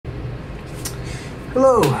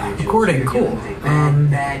Hello, recording, cool.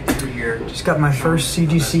 Just got my first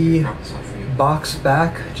CGC box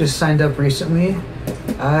back, just signed up recently.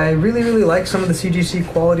 I really like some of the CGC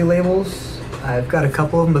quality labels. I've got a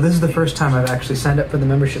couple of them, but this is the first time I've actually signed up for the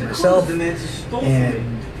membership myself and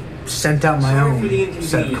sent out my own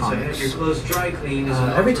set of comics.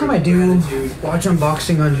 Every time I do watch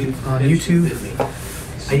unboxing on YouTube,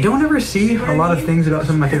 I don't ever see a lot of things about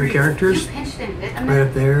some of my favorite characters. Right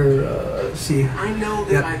up there, see,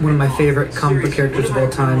 got one of my favorite comic book characters of all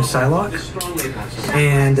time, Psylocke.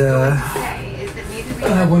 And I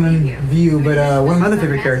have one in view, but one of my other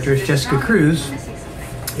favorite characters, Jessica Cruz,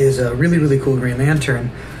 is a really cool Green Lantern.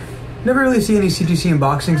 Never really see any CGC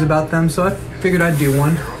unboxings about them, so I figured I'd do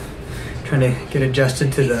one. Trying to get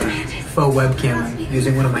adjusted to the faux webcam. I'm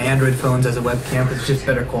using one of my Android phones as a webcam. It's just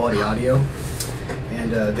better quality audio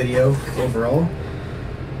and video overall.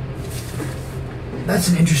 That's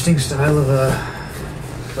an interesting style of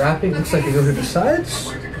wrapping. Looks like they go to the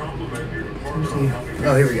sides.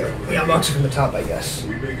 Oh, here we go. We unbox it from the top, I guess.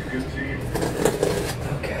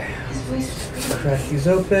 Okay. Crack these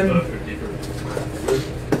open.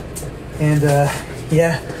 And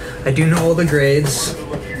yeah, I do know all the grades.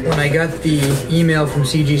 When I got the email from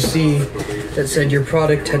CGC that said your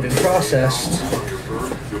product had been processed,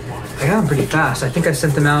 I got them pretty fast. I think I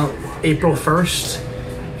sent them out April 1st,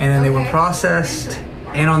 and then they were processed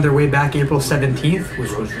and on their way back April 17th,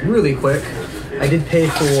 which was really quick. I did pay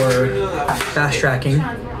for fast tracking,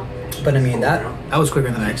 but I mean, that was quicker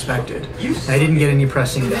than I expected. And I didn't get any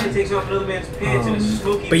pressing done.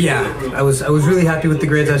 But yeah, I was really happy with the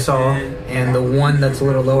grades I saw, and the one that's a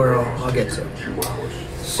little lower I'll get to.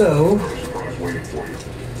 So,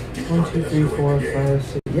 1, 2, 3, 4, 5,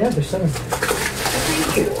 6, yeah, there's 7.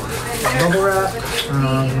 Bubble wrap. I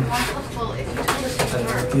don't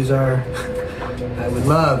know what these are. I would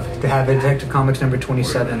love to have a Detective Comics number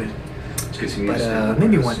 27, but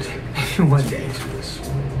maybe one day. Maybe one day.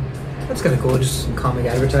 That's kind of cool, just some comic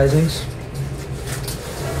advertisings.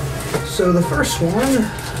 So the first one,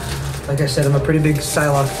 like I said, I'm a pretty big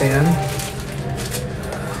Psylocke fan.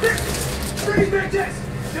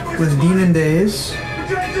 Was Demon Days.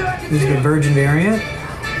 This is the Virgin variant.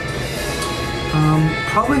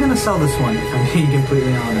 Probably gonna sell this one, if I'm being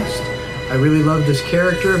completely honest. I really love this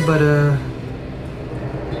character, but I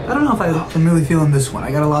don't know if I'm really feeling this one.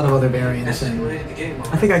 I got a lot of other variants, and I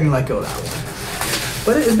think I can let go of that one.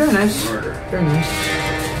 But it's very nice. Very nice.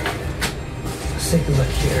 Let's take a look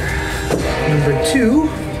here. Number 2.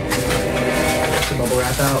 Let's the bubble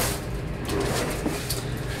wrap out.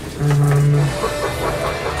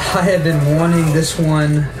 I have been wanting this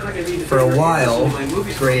one for a while,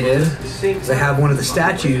 graded. I have one of the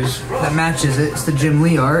statues that matches it. It's the Jim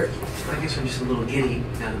Lee art.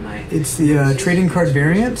 It's the trading card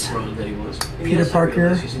variant. Peter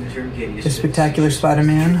Parker, the Spectacular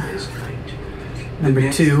Spider-Man,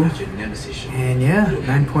 number 2. And yeah,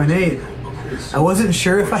 9.8. I wasn't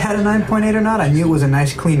sure if I had a 9.8 or not. I knew it was a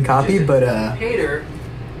nice clean copy, but there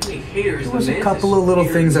was a couple of little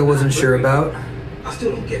things I wasn't sure about.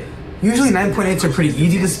 Usually 9.8s are pretty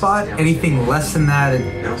easy to spot. Anything less than that,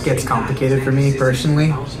 it gets complicated for me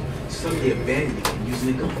personally. I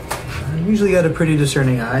usually got a pretty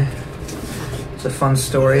discerning eye. It's a fun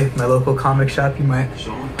story. My local comic shop, you might...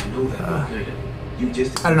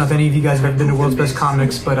 I don't know if any of you guys have ever been to World's Best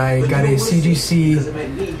Comics, but I got a CGC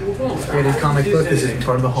graded comic book. This is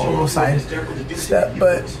part of the whole side step,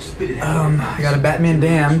 but I got a Batman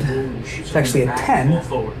Damned. It's actually a 10,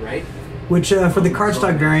 which for the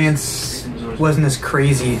cardstock variants wasn't as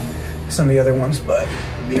crazy as some of the other ones, but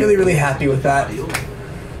really happy with that.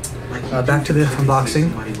 Back to the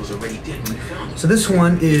unboxing. So this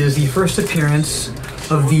one is the first appearance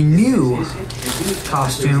of the new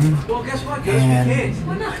costume and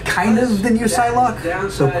kind of the new Psylocke.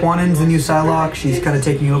 So Quanen's the new Psylocke. She's kind of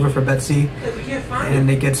taking over for Betsy, and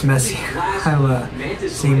it gets messy. I'm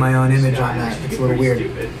seeing my own image on that. It's a little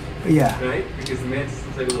weird. But yeah.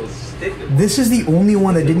 This is the only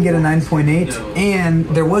one that didn't get a 9.8, and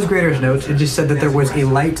there was grader's notes. It just said that there was a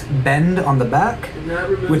light bend on the back,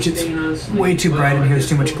 which is way too bright in here. There's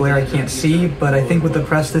too much glare, I can't see, but I think with the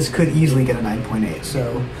press this could easily get a 9.8,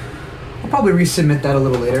 so I'll probably resubmit that a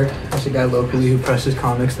little later. There's a guy locally who presses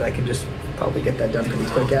comics that I can just probably get that done pretty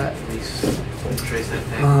quick at.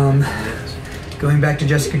 Going back to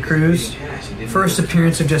Jessica Cruz, first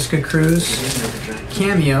appearance of Jessica Cruz,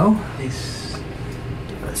 cameo.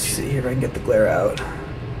 Let's see if I can get the glare out.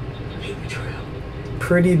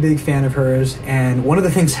 Pretty big fan of hers, and one of the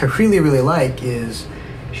things I really like is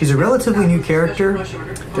She's a relatively new character.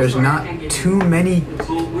 There's not too many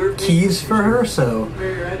keys for her, so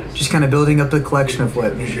she's kind of building up the collection of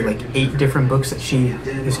what, maybe like 8 different books that she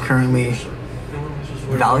is currently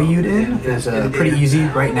valued in. Is pretty easy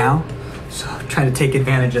right now, so I'm trying to take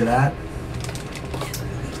advantage of that.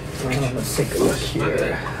 Let's take a look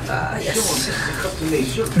here. Yes.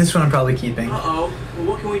 This one I'm probably keeping.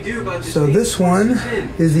 So this one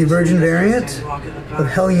is the Virgin variant of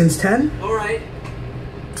Hellions 10.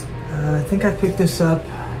 I think I picked this up.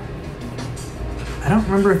 I don't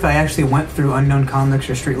remember if I actually went through Unknown Comics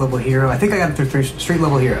or Street Level Hero. I think I got it through Street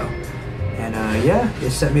Level Hero. And yeah, they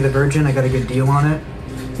sent me the Virgin. I got a good deal on it.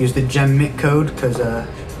 Used the Gem Mint code because I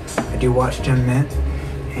do watch Gem Mint.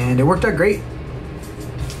 And it worked out great.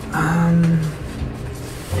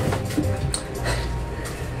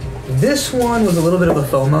 This one was a little bit of a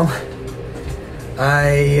FOMO. I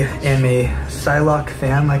am a Psylocke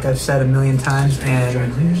fan, like I've said a million times,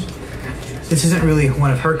 and this isn't really one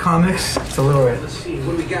of her comics. It's a little... Let's see,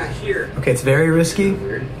 what do we got here? Okay, it's very risky.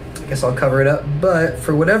 I guess I'll cover it up. But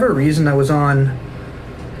for whatever reason, I was on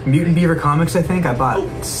Mutant Beaver Comics, I think. I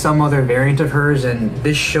bought some other variant of hers, and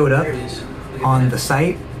this showed up on the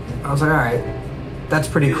site. I was like, all right, that's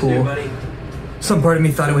pretty cool. Some part of me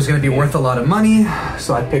thought it was going to be worth a lot of money,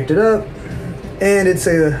 so I picked it up. And it's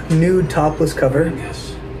a nude topless cover.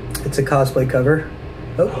 It's a cosplay cover.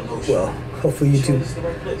 Oh, well, hopefully you two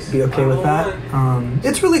be okay with that.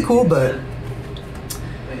 It's really cool, but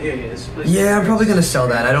yeah, I'm probably gonna sell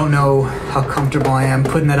that. I don't know how comfortable I am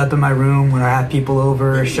putting that up in my room when I have people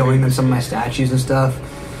over, showing them some of my statues and stuff.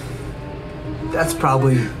 That's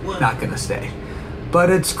probably not gonna stay, but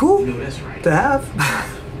it's cool to have.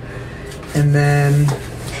 And then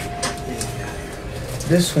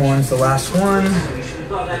this one's the last one.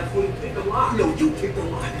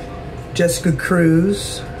 Jessica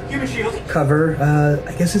Cruz cover.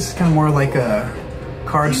 I guess this is kind of more like a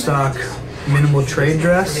cardstock minimal trade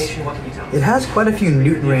dress. It has quite a few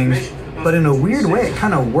Newton rings, but in a weird way, it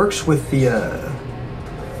kind of works with the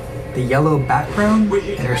yellow background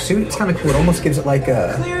and her suit. It's kind of cool. It almost gives it like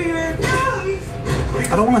a,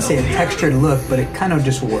 I don't want to say a textured look, but it kind of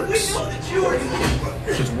just works.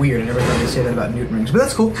 Which is weird. I never thought they'd say that about Newton rings, but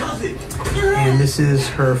that's cool. And this is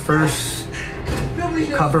her first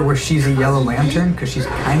cover where she's a yellow lantern, because she's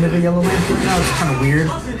kind of a yellow lantern now. It's kind of weird,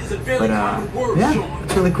 but yeah,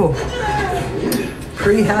 it's really cool.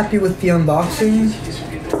 Pretty happy with the unboxing.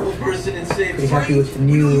 Pretty happy with the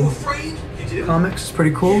new comics. It's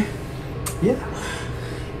pretty cool. Yeah.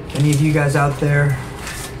 Any of you guys out there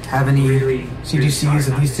have any CGCs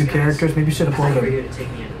of these two characters? Maybe you should upload them.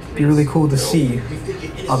 It'd be really cool to see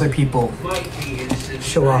other people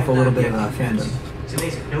show off a little bit of fandom.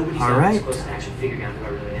 All right.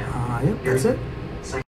 Yep, that's it.